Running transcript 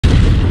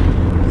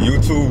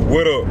YouTube,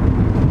 what up?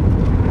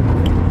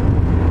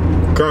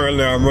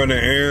 Currently, I'm running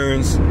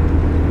errands.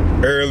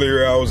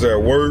 Earlier, I was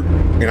at work,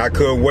 and I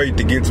couldn't wait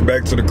to get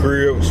back to the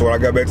crib. So when I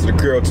got back to the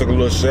crib, I took a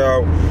little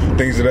shower,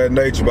 things of that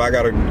nature. But I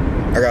gotta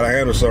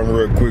handle something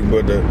real quick.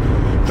 But the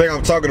thing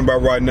I'm talking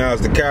about right now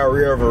is the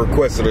Kyrie Irving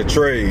requested a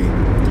trade.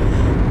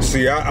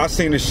 See, I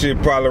seen this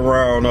shit probably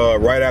around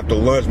right after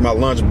lunch, my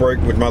lunch break,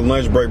 which my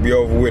lunch break be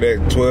over with at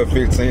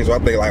 12:15. So I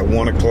think like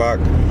 1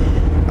 o'clock.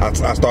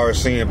 I started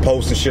seeing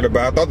posts and shit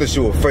about it. I thought this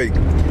shit was fake.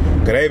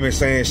 Cause they been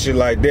saying shit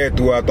like that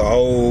throughout the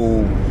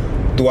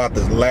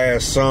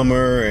last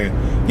summer,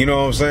 and you know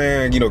what I'm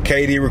saying? You know,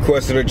 KD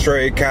requested a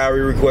trade,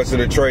 Kyrie requested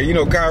a trade. You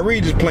know,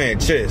 Kyrie just playing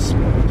chess.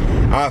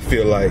 I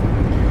feel like.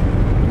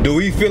 Do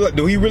he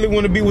really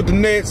want to be with the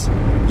Nets?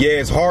 Yeah,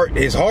 his heart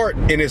he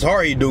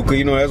do, cause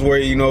you know that's where,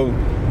 you know,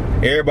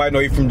 everybody know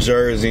he from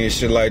Jersey and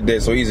shit like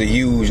that, so he's a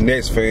huge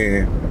Nets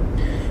fan.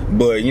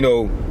 But you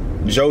know,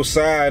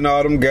 Josiah and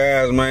all them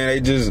guys,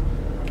 man,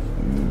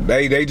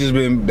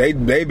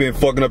 they been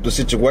fucking up the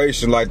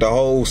situation, like the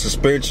whole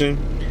suspension.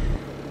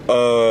 You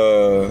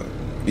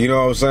know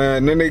what I'm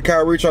saying? And then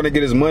Kyrie trying to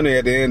get his money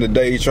at the end of the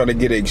day. He's trying to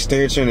get an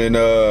extension, and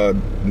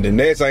the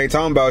Nets ain't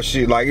talking about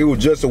shit. Like, it was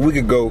just a week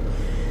ago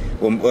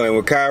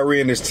when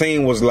Kyrie and his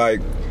team was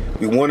like,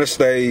 we want to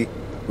stay,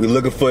 we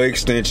looking for an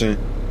extension,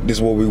 this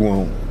is what we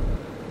want.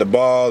 The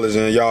ball is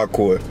in y'all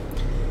court.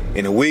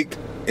 In a week,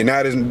 and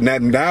now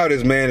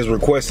this man is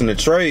requesting a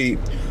trade.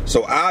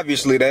 So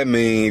obviously that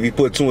means, if you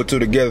put two and two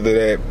together,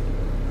 that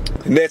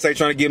the Nets ain't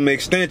trying to give him an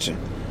extension.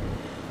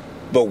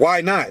 But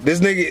why not?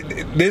 This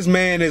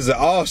man is an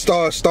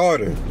all-star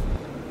starter.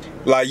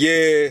 Like,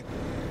 yeah,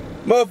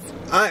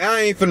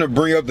 I ain't finna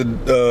bring up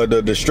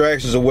the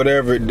distractions or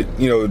whatever,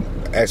 you know,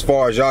 as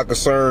far as y'all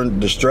concerned,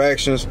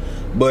 distractions.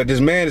 But this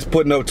man is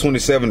putting up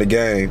 27 a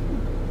game,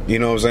 you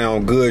know what I'm saying,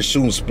 on good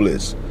shooting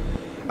splits.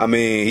 I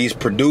mean, he's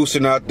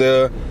producing out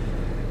there.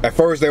 At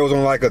first, they was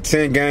on like a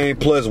 10-game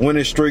plus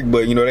winning streak,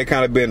 but, you know, they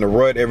kind of been in the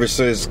rut ever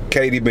since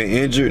KD been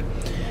injured.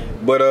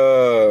 But,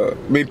 I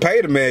mean, pay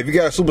the man. If you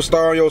got a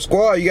superstar on your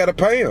squad, you got to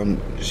pay him.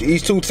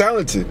 He's too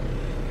talented.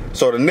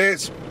 So the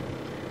Nets,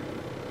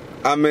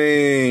 I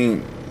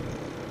mean,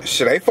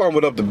 shit, they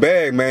fumbled up the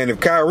bag, man. If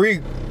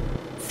Kyrie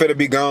finna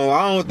be gone,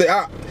 I don't think,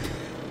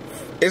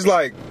 it's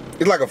like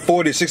a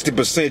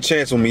 40-60%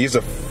 chance with me. It's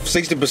a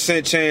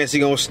 60% chance he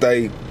gonna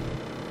stay.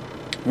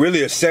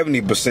 Really a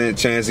 70%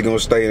 chance he gonna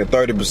stay, and a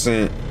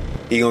 30%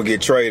 he gonna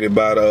get traded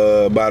by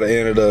the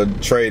end of the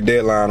trade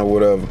deadline or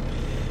whatever.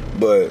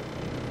 But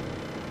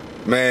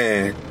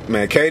man,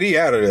 KD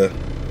out of there.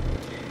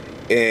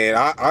 And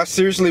I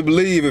seriously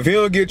believe if he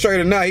don't get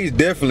traded now, he's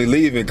definitely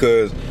leaving,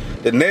 because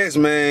the Nets,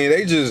 man,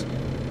 they just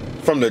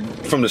from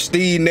the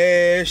Steve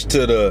Nash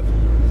to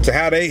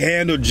how they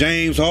handle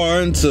James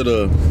Harden to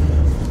the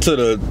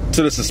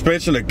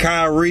suspension of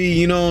Kyrie,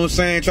 you know what I'm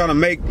saying? Trying to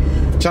make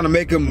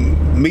him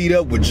meet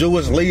up with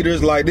Jewish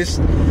leaders like this,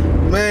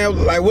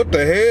 man. Like, what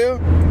the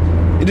hell?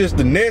 It just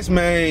the Nets,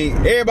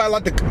 man. Everybody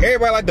like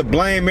to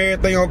blame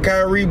everything on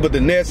Kyrie, but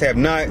the Nets have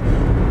not.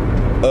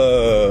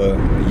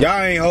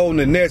 Y'all ain't holding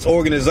the Nets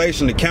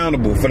organization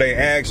accountable for their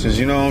actions.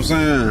 You know what I'm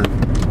saying?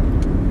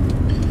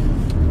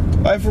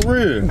 Like, for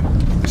real,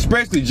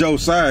 especially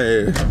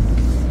Josiah.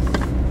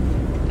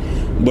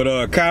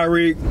 But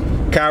Kyrie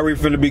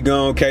finna be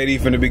gone. KD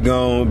finna be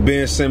gone.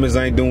 Ben Simmons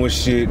ain't doing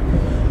shit.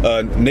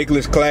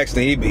 Nicholas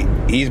Claxton,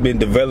 he's been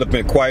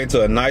developing quite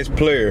into a nice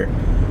player.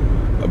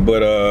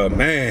 But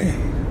man,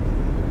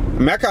 I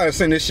mean, I kind of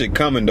seen this shit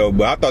coming though.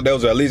 But I thought they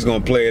was at least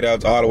gonna play it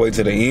out all the way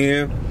to the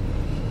end.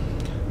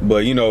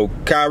 But you know,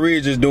 Kyrie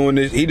is just doing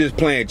this. He just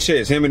playing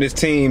chess. Him and his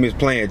team is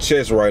playing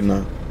chess right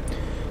now.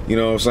 You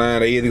know what I'm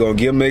saying? They either gonna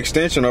give him an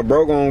extension or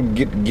bro gonna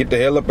get the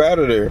hell up out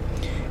of there.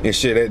 And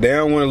shit, they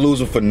don't want to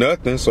lose him for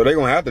nothing, so they're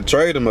gonna have to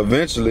trade him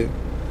eventually.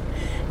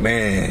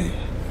 Man.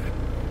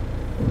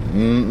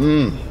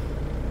 And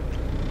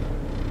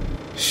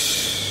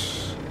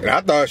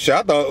I thought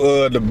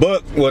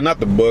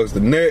the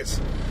Nets,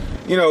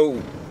 you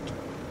know,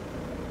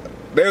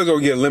 they was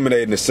gonna get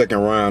eliminated in the second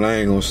round. I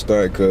ain't gonna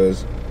start,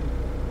 cause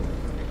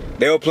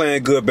they were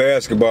playing good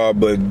basketball,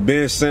 but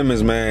Ben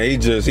Simmons, man,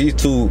 he's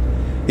too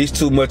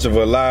much of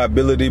a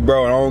liability,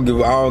 bro. I don't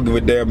give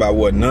a damn about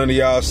what none of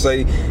y'all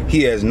say.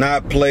 He hasn't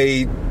even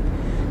played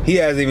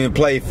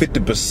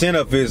 50%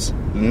 of his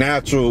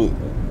natural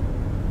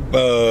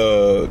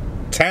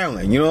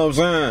talent. You know what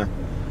I'm saying?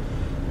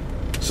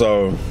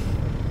 So,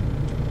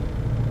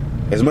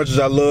 as much as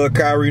I love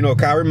Kyrie, you know,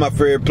 Kyrie my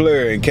favorite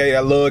player, and I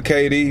love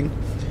KD,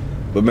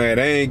 but man,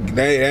 they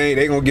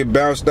gonna get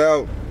bounced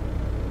out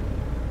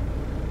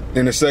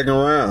in the second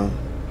round.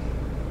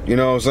 You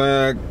know what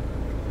I'm saying?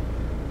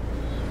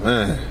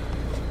 Man,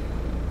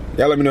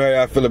 y'all let me know how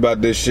y'all feel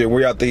about this shit.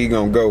 Where y'all think he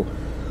gonna go?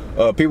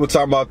 People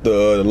talking about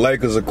the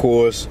Lakers, of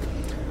course.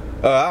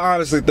 I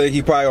honestly think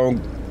he probably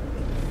gonna.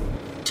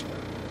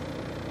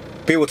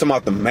 People talking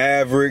about the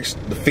Mavericks,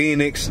 the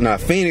Phoenix. Now,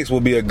 Phoenix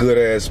will be a good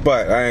ass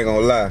spot. I ain't gonna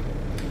lie.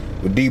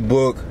 With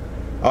D-Book,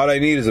 all they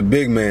need is a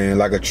big man,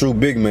 like a true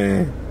big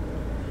man.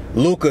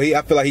 Luka,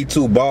 I feel like he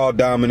too ball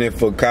dominant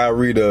for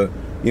Kyrie to,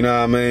 you know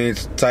what I mean,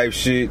 type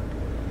shit.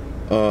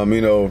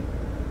 You know,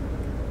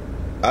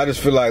 I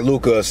just feel like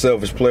Luka a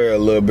selfish player a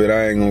little bit.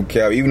 I ain't gonna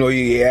cap. Even though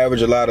he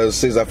averaged a lot of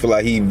assists, I feel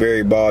like he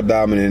very ball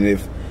dominant.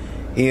 If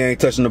he ain't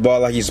touching the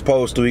ball like he's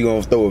supposed to, he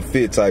gonna throw a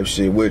fit type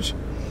shit. Which,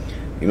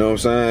 you know what I'm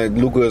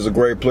saying? Luka is a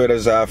great player.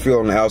 That's how I feel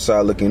on the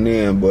outside looking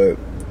in. But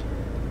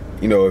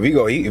you know, if he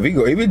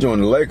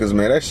join the Lakers,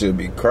 man, that should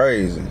be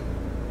crazy.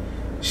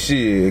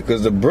 Shit,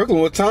 because the Brooklyn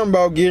was talking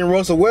about getting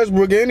Russell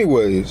Westbrook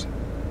anyways.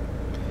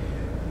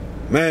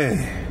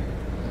 Man.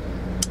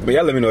 But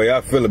y'all let me know how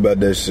y'all feel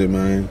about that shit,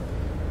 man.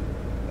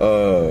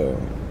 I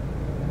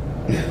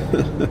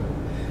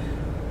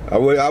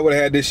would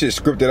have had this shit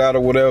scripted out or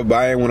whatever, but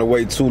I ain't want to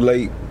wait too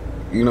late,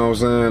 you know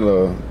what I'm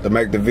saying, to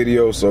make the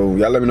video. So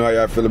y'all let me know how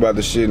y'all feel about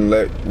the shit and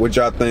what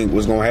y'all think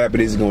was gonna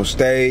happen. Is he gonna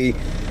stay?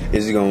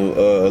 Is he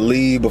gonna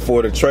leave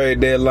before the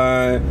trade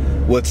deadline?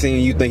 What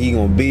team you think he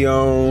gonna be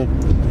on?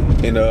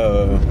 And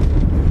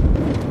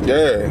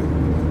yeah,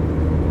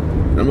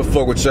 I'm gonna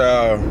fuck with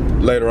y'all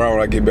later on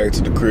when I get back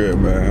to the crib,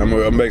 man. I'm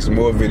gonna make some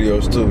more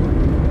videos too.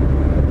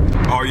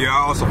 Oh yeah, I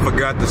also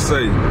forgot to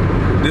say,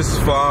 this is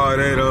for all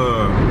that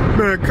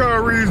man,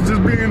 Kyrie's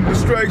just being a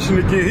distraction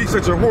again. He's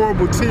such a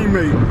horrible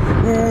teammate.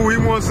 Ooh, he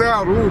wants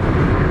out. Ooh,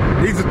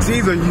 he's a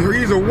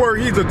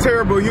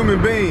terrible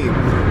human being.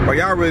 But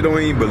y'all really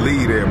don't even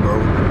believe that, bro.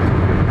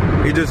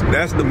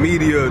 That's the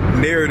media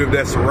narrative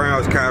that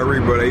surrounds Kyrie,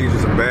 bro.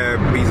 He's a bad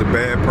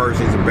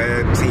person, he's a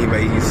bad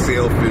teammate, he's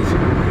selfish.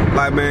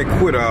 Like, man,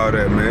 quit all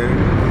that, man.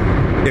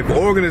 If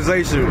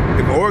organization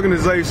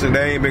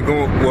they ain't been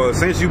going, well,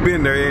 since you've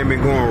been there, it ain't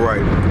been going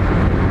right.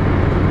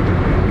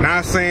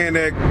 Not saying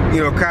that,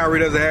 you know, Kyrie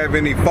doesn't have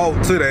any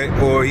fault to that,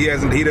 or he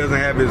doesn't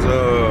have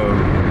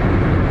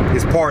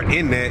his part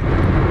in that.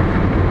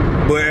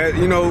 But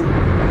you know,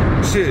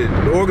 shit,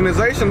 the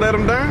organization let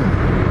him down.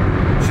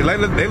 Shit,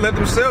 they let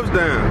themselves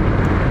down.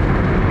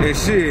 And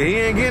shit, he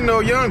ain't getting no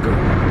younger.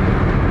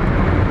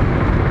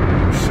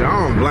 Shit,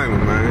 I don't blame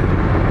him, man.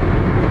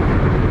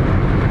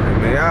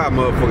 Man, y'all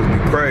motherfuckers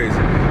be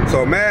crazy.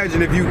 So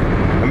imagine if you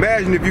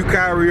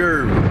Kyrie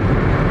Irving.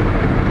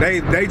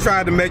 They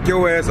tried to make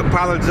your ass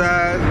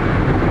apologize.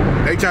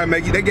 They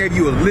gave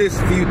you a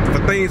list for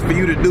things for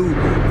you to do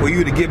for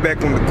you to get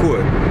back on the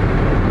court.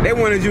 They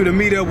wanted you to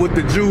meet up with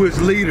the Jewish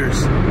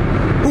leaders.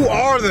 Who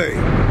are they?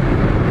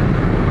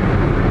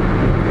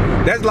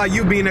 That's like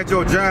you being at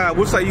your job.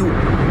 We'll say you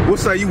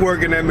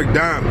working at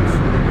McDonald's.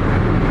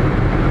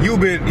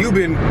 You've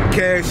been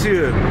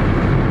cashier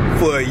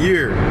for a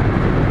year,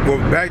 for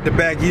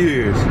back-to-back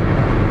years.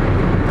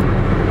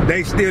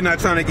 They still not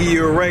trying to give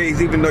you a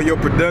raise, even though your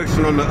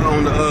production on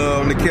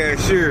the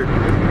cashier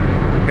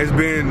has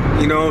been,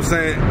 you know what I'm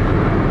saying,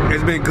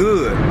 has been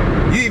good.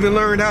 You even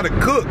learned how to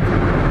cook,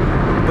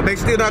 but they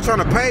still not trying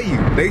to pay you.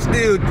 They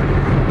still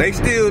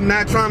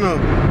not trying to.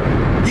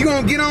 You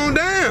gonna get on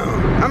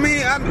down. I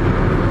mean,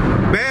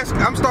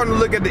 I'm starting to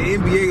look at the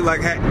NBA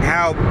like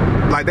how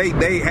like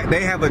they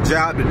have a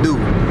job to do.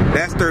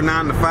 That's their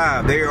 9 to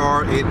 5. They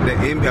are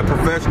a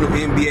professional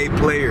NBA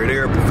player.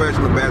 They're a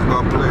professional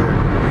basketball player.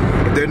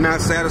 If they're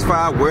not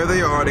satisfied where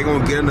they are, they're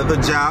gonna get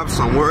another job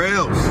somewhere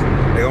else.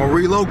 They're gonna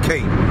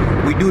relocate.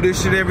 We do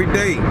this shit every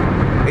day.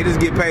 They just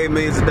get paid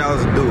millions of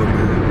dollars to do it,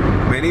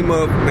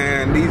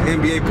 man. These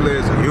NBA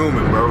players are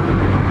human, bro.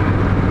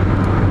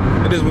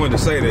 I just wanted to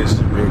say that shit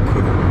real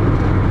quick.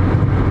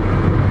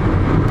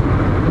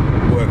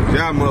 Boy, cause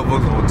y'all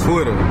motherfuckers on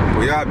Twitter,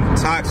 boy, y'all be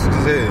toxic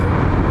as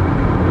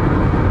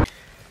hell.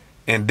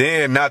 And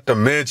then, not to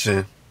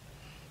mention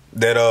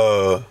that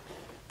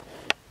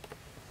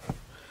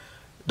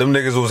them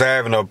niggas was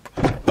having a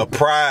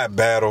pride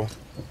battle.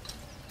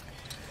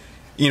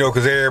 You know,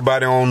 cause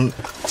everybody on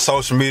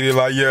social media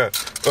like, yeah,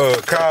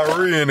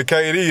 Kyrie and the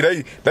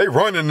KD, they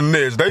running the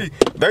Nets. They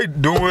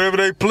doing whatever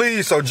they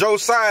please. So Joe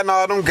Tsai and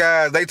all them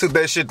guys, they took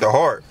that shit to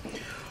heart.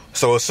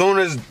 So as soon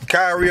as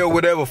Kyrie or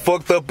whatever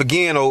fucked up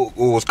again, or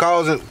was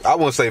causing, I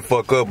wouldn't say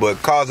fuck up,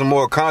 but causing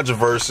more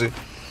controversy,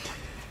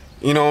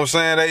 you know what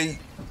I'm saying?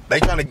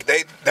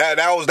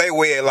 That was their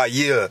way of like,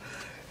 yeah,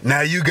 now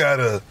you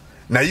gotta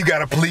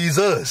please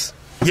us.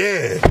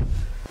 Yeah.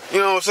 You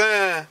know what I'm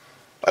saying?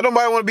 Like,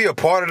 nobody want to be a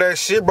part of that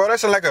shit, bro.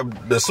 That's like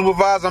the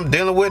supervisor I'm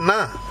dealing with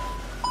now.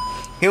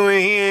 He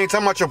ain't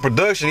talking about your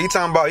production. He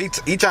talking about he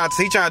trying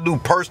to do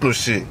personal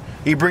shit.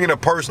 He bringing up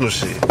personal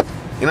shit.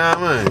 You know what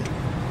I mean?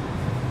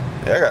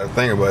 Yeah, I gotta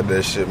think about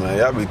that shit, man.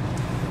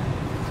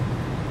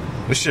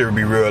 This shit would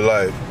be real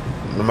life,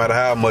 no matter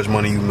how much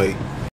money you make.